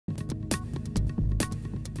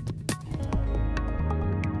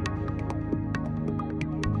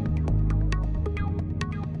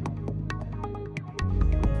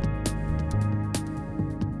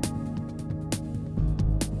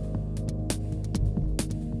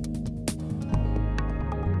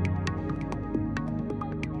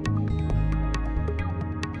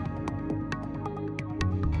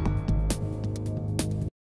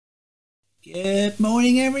Good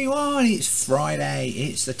morning everyone, it's Friday,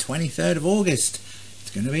 it's the 23rd of August.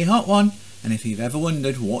 It's going to be a hot one, and if you've ever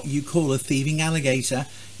wondered what you call a thieving alligator,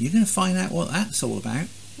 you're going to find out what that's all about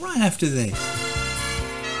right after this.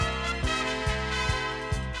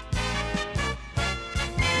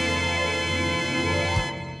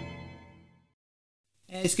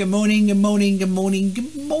 Yes, good morning, good morning, good morning,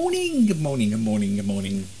 good morning, good morning, good morning, good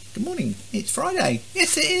morning, good morning. It's Friday.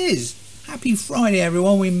 Yes, it is. Happy Friday,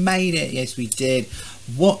 everyone. We made it. Yes, we did.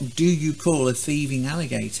 What do you call a thieving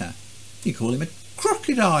alligator? You call him a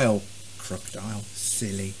crocodile. Crocodile.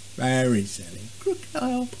 Silly. Very silly.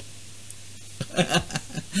 Crocodile.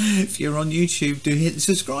 If you're on YouTube, do hit the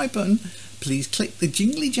subscribe button. Please click the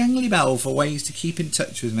jingly jangly bell for ways to keep in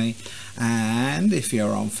touch with me. And if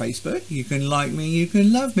you're on Facebook, you can like me, you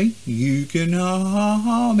can love me, you can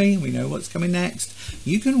ha me. We know what's coming next.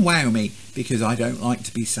 You can wow me, because I don't like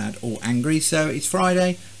to be sad or angry. So it's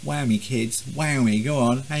Friday. Wow me, kids. Wow me. Go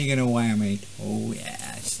on. How are you going to wow me? Oh,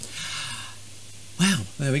 yes. Well,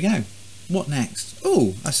 there we go. What next?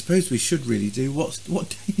 Oh, I suppose we should really do what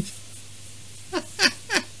day.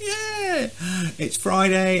 Yeah, it's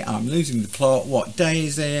Friday. I'm losing the plot. What day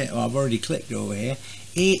is it? Oh, I've already clicked over here.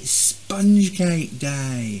 It's sponge cake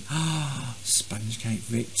day. Sponge cake.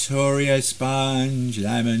 Victoria sponge,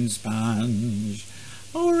 lemon sponge,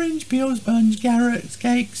 orange peel sponge, carrot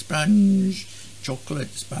cake sponge,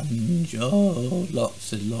 chocolate sponge. Oh,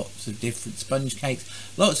 lots and lots of different sponge cakes,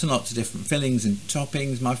 lots and lots of different fillings and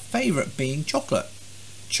toppings. My favourite being chocolate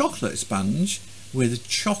sponge with a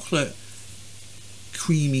chocolate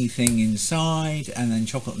creamy thing inside, and then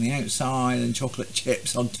chocolate on the outside, and chocolate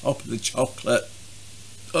chips on top of the chocolate.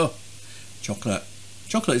 Oh, chocolate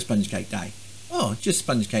sponge cake day. Oh, just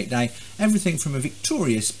sponge cake day. Everything from a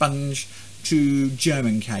Victoria sponge to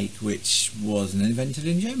German cake, which wasn't invented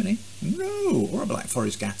in Germany. No, or a Black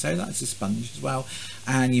Forest gatto, that's a sponge as well.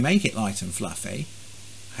 And you make it light and fluffy.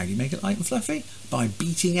 How do you make it light and fluffy? By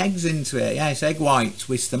beating eggs into it. Yes, egg white,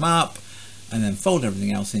 twist them up, and then fold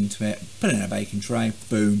everything else into it, put it in a baking tray,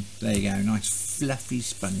 boom, there you go, nice fluffy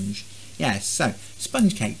sponge. Yes, so,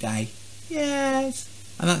 sponge cake day, yes.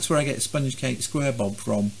 And that's where I get Sponge Cake Square Bob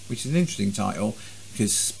from, which is an interesting title,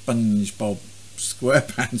 because SpongeBob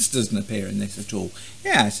SquarePants doesn't appear in this at all.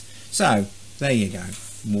 Yes, so, there you go.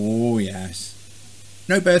 Oh, yes.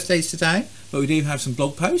 No birthdays today, but we do have some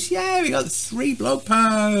blog posts. Yeah, we got 3 blog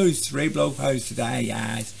posts. 3 blog posts today,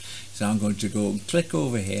 yes. So I'm going to go and click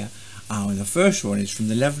over here. And the first one is from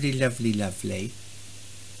the lovely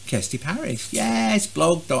Kirsty Paris. Yes,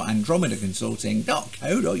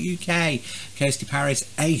 blog.andromedaconsulting.co.uk. Kirsty Paris,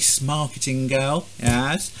 ace marketing girl.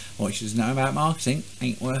 Yes, what she doesn't know about marketing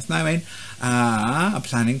ain't worth knowing.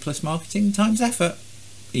 Planning plus marketing times effort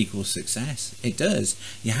equals success. It does.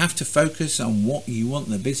 You have to focus on what you want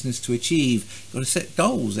the business to achieve. You've got to set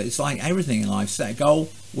goals. It's like everything in life. Set a goal,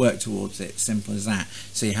 work towards it. Simple as that.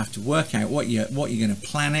 So you have to work out what you're going to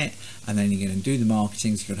plan it, and then you're going to do the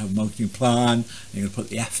marketing. So you've got to have a marketing plan, and you're going to put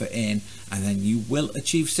the effort in, and then you will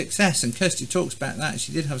achieve success. And Kirsty talks about that.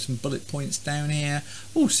 She did have some bullet points down here.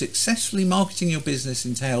 Oh, successfully marketing your business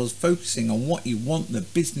entails focusing on what you want the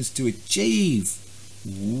business to achieve.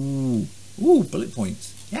 Ooh, bullet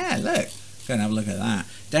points. Yeah, look, go and have a look at that.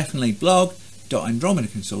 Definitely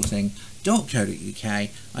blog.andromedaconsulting.co.uk.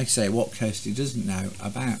 Like I say, what Kirsty doesn't know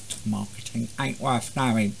about marketing ain't worth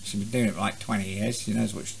knowing. She's been doing it for like 20 years. She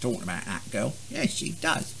knows what she's talking about, that girl. Yes, she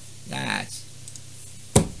does. Yes.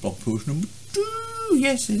 Blog post number 2.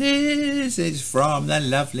 Yes, it is. It's from the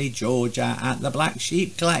lovely Georgia at the Black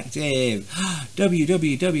Sheep Collective.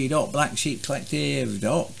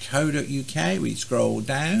 www.blacksheepcollective.co.uk. We scroll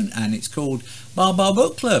down and it's called Bar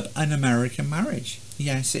Book Club, An American Marriage.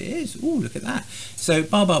 Yes, it is. Oh, look at that. So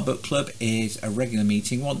Bar Book Club is a regular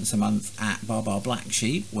meeting once a month at Bar Black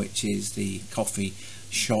Sheep, which is the coffee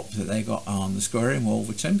shop that they got on the square in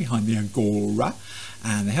Wolverton behind the Angora.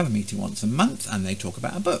 And they have a meeting once a month and they talk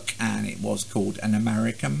about a book, and it was called An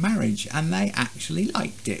American Marriage, and they actually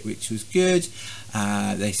liked it, which was good.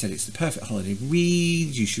 They said it's the perfect holiday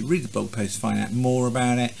read. You should read the blog post to find out more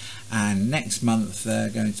about it. And next month they're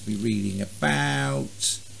going to be reading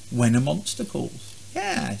about When a Monster Calls.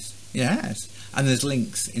 Yes, and there's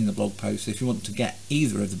links in the blog post. So if you want to get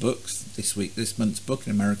either of the books, this month's book,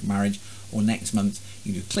 An American Marriage, or next month,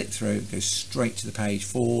 you can click through and go straight to the page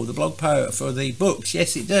for the blog post for the books.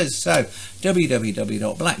 Yes, it does. So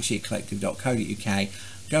www.blacksheepcollective.co.uk.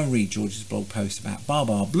 Go and read George's blog post about Bar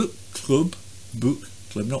Book Club,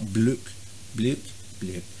 not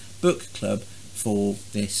book club for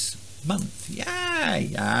this month.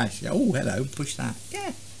 Yay! Yes. Oh, hello. Push that.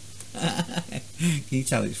 Yeah. Can you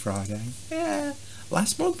tell it's Friday? Yeah.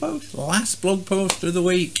 last blog post of the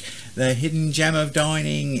week. The hidden gem of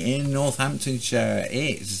dining in Northamptonshire.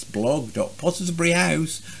 It's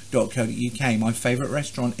blog.pottersburyhouse.co.uk, my favourite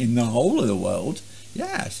restaurant in the whole of the world.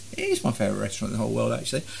 Yes, it is my favourite restaurant in the whole world,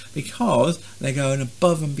 actually, because they're going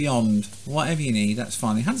above and beyond. Whatever you need, that's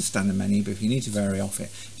fine. They have the standard menu, but if you need to vary off it,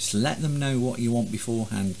 just let them know what you want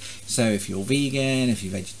beforehand. So if you're vegan, if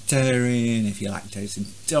you're vegetarian, if you're lactose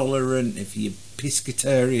intolerant, if you're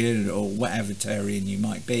pescatarian or whatever tarian you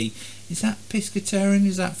might be. Is that pescatarian?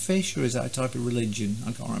 Is that fish, or is that a type of religion?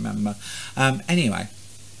 I can't remember. Anyway,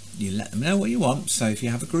 you let them know what you want. So if you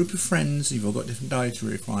have a group of friends, you've all got different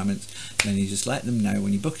dietary requirements, then you just let them know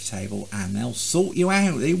when you book a table, and they'll sort you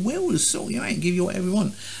out. They will sort you out and give you whatever you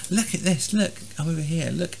want. Look at this. Look over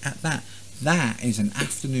here. Look at that. That is an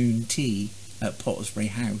afternoon tea at Pottersbury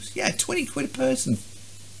House. Yeah, 20 quid a person.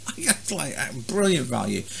 That's like brilliant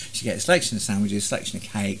value. You get a selection of sandwiches, selection of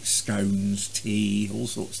cakes, scones, tea, all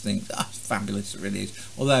sorts of things. That's fabulous, it really is.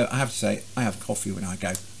 Although I have to say, I have coffee when I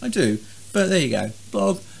go. I do. But there you go.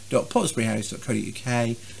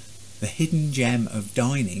 blog.pottersburyhouse.co.uk, the hidden gem of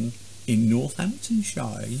dining in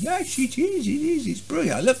Northamptonshire. Yes, it is. It is. It's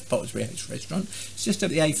brilliant. I love the Pottersbury House restaurant. It's just up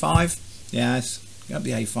the A5. Yes, go up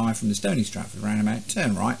the A5 from the Stony Stratford roundabout.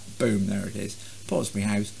 Turn right. Boom. There it is. Pottersbury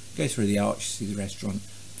House. Go through the arch. See the restaurant.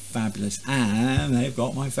 Fabulous. And they've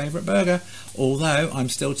got my favourite burger. Although I'm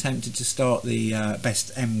still tempted to start the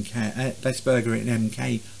best burger in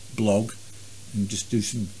MK blog and just do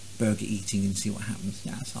some burger eating and see what happens.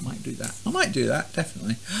 Yes, I might do that. I might do that,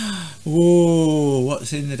 definitely. Whoa,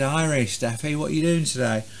 what's in the diary, Steffi? What are you doing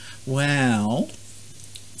today? Well,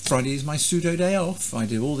 Friday is my pseudo day off. I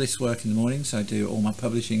do all this work in the morning, so I do all my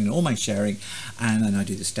publishing and all my sharing, and then I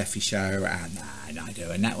do the Steffi show, and then I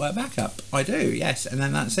do a network backup. I do, yes, and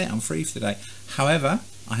then that's it. I'm free for the day. However,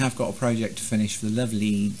 I have got a project to finish for the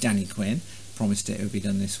lovely Danny Quinn. Promised it would be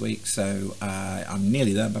done this week, so I'm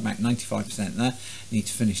nearly there, but about 95% there. Need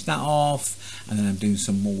to finish that off, and then I'm doing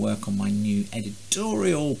some more work on my new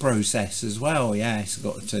editorial process as well. Yes, I've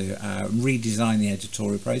got to redesign the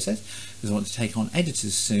editorial process because I want to take on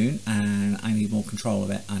editors soon, and I need more control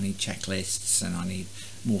of it. I need checklists, and I need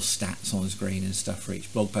more stats on the screen and stuff for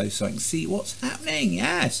each blog post so I can see what's happening.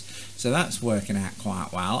 Yes, so that's working out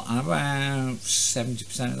quite well. I'm about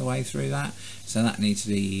 70% of the way through that, so that needs to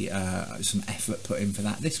be some effort put in for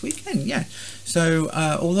that this weekend. Yeah, so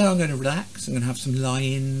although I'm going to relax, I'm going to have some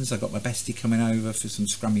lie-ins. I've got my bestie coming over for some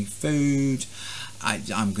scrummy food.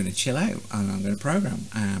 I'm going to chill out, and I'm going to program,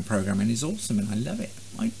 and programming is awesome, and I love it.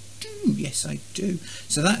 I do, yes I do.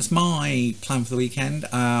 So that's my plan for the weekend.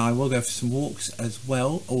 I will go for some walks as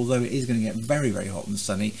well, although it is going to get very, very hot and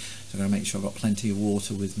sunny, so I'm going to make sure I've got plenty of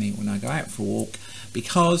water with me when I go out for a walk,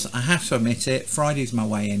 because I have to admit it, Friday's my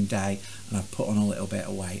weigh-in day, and I've put on a little bit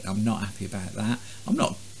of weight. I'm not happy about that. I'm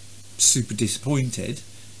not super disappointed,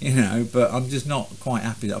 you know, but I'm just not quite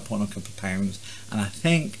happy that I put on a couple of pounds, and I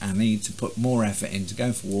think I need to put more effort into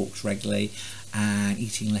going for walks regularly, and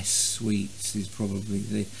eating less sweets is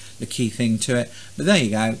probably the key thing to it. But there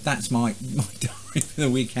you go, that's my diary for the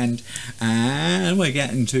weekend, and we're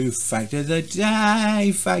getting to fact of the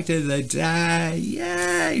day. Fact of the day,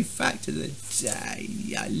 yay! Fact of the day.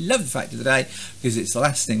 I love the fact of the day because it's the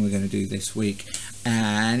last thing we're going to do this week,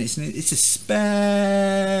 and it's a space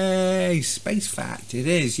fact. It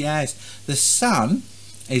is, yes. The sun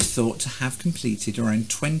is thought to have completed around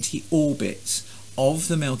 20 orbits of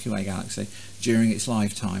the Milky Way galaxy during its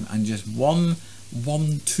lifetime, and just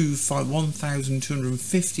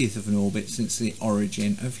 1,250th of an orbit since the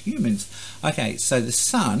origin of humans. Okay, so the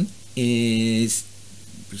sun is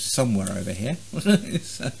somewhere over here.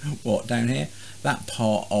 What, down here? That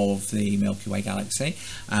part of the Milky Way galaxy.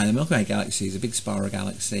 The Milky Way galaxy is a big spiral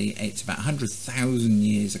galaxy. It's about 100,000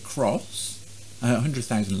 years across.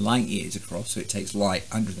 100,000 light years across, so it takes light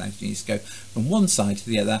 100,000 years to go from one side to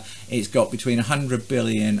the other. It's got between 100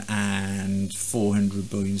 billion and 400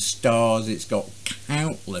 billion stars. It's got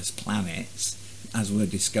countless planets, as we're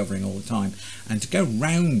discovering all the time, and to go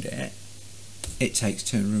round it, it takes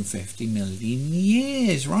 250 million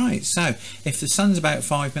years, right? So if the sun's about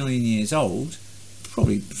 5 million years old,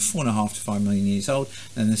 probably 4.5 to 5 million years old,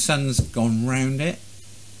 then the sun's gone round it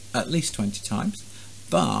at least 20 times,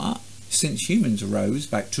 but since humans arose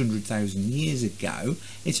about 200,000 years ago,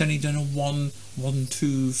 it's only done a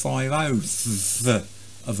 1,250th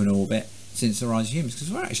of an orbit since the rise of humans,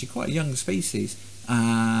 because we're actually quite a young species,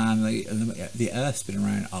 and the Earth's been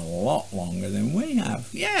around a lot longer than we have.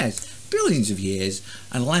 Yes, billions of years,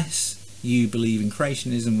 unless you believe in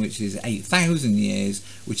creationism, which is 8,000 years,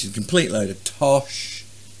 which is a complete load of tosh,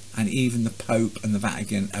 and even the Pope and the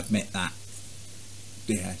Vatican admit that.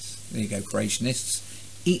 Yes, there you go, creationists.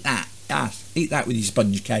 Eat that. Yes, eat that with your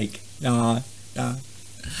sponge cake. No, no.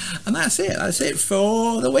 And that's it. That's it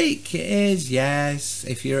for the week. It is, yes.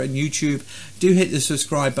 If you're on YouTube, do hit the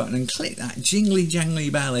subscribe button and click that jingly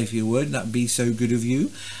jangly bell if you would. That'd be so good of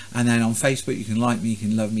you. And then on Facebook, you can like me, you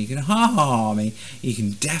can love me, you can ha-ha me, you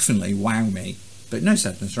can definitely wow me. But no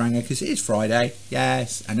sadness, Ranger, because it is Friday,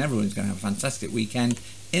 yes, and everyone's going to have a fantastic weekend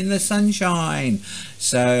in the sunshine.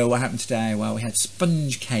 So what happened today? Well, we had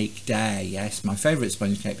sponge cake day. Yes, my favourite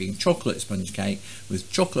sponge cake being chocolate sponge cake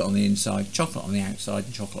with chocolate on the inside, chocolate on the outside,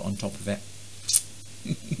 and chocolate on top of it.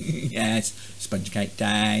 Yes, sponge cake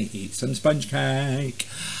day, eat some sponge cake.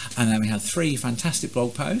 And then we had 3 fantastic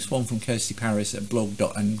blog posts, one from Kirsty Paris at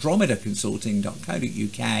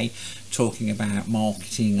blog.andromedaconsulting.co.uk talking about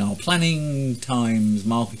marketing or planning times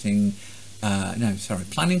marketing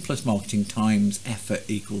planning plus marketing times effort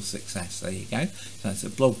equals success. There you go. So that's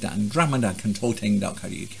at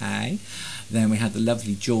blog.andromedaconsulting.co.uk. Then we had the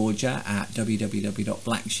lovely Georgia at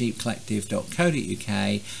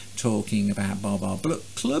www.blacksheepcollective.co.uk talking about Bar Book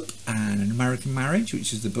Club and An American Marriage,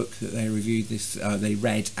 which is the book that they reviewed they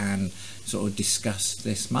read and sort of discussed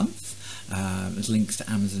this month. There's links to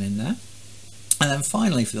Amazon in there. And then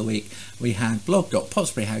finally for the week, we had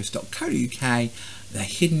blog.potsburyhouse.co.uk, the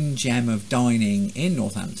hidden gem of dining in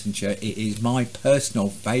Northamptonshire. It is my personal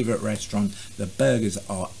favourite restaurant. The burgers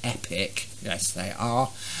are epic. Yes, they are.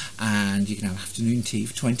 And you can have afternoon tea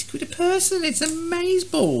for 20 quid a person. It's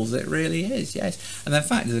amazeballs. It really is, yes. And the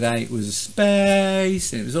fact of the day, it was a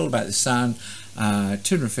space, and it was all about the sun.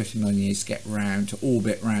 250 million years to get round, to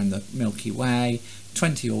orbit round the Milky Way.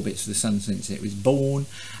 20 orbits for the sun since it was born,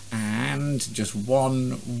 and just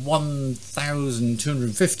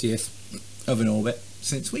 1/1250th of an orbit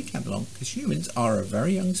since we came along, because humans are a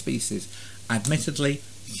very young species, admittedly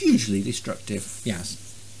hugely destructive. Yes,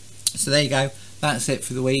 so there you go, that's it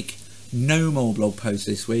for the week. No more blog posts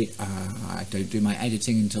this week. I don't do my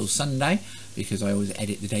editing until Sunday, because I always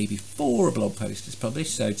edit the day before a blog post is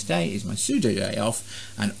published. So today is my pseudo day off,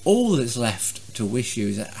 and all that's left to wish you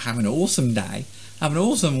is have an awesome day, have an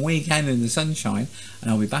awesome weekend in the sunshine,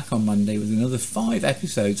 and I'll be back on Monday with another 5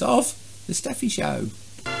 episodes of The Steffi Show.